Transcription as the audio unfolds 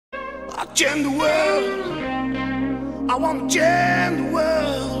change the world. I want to change the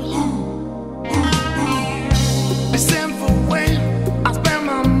world. The sinful way I spend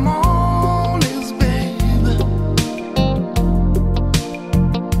my mornings, baby.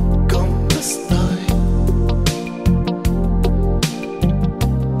 Come this night.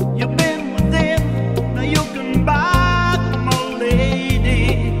 You've been within, now you can buy my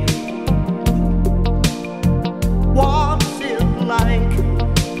lady. What's it like?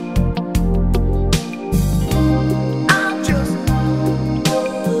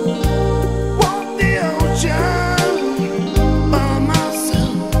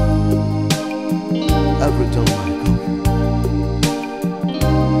 Every time I go,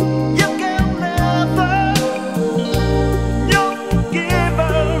 you can never, you're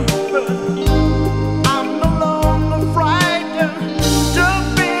forgiven, but I'm no longer frightened to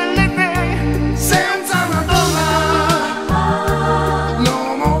be living since I'm a donor. No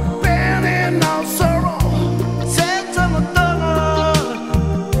more pain and no sorrow since I'm a donor.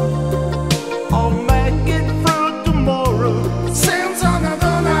 I'll make it through tomorrow since I'm a donor.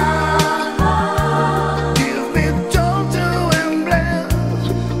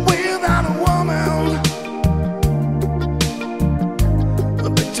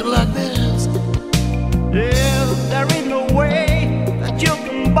 Like this, yeah, there ain't no way that you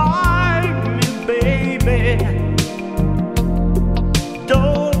can buy me, baby.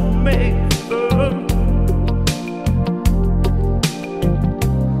 Don't make it.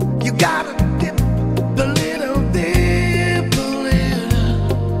 You gotta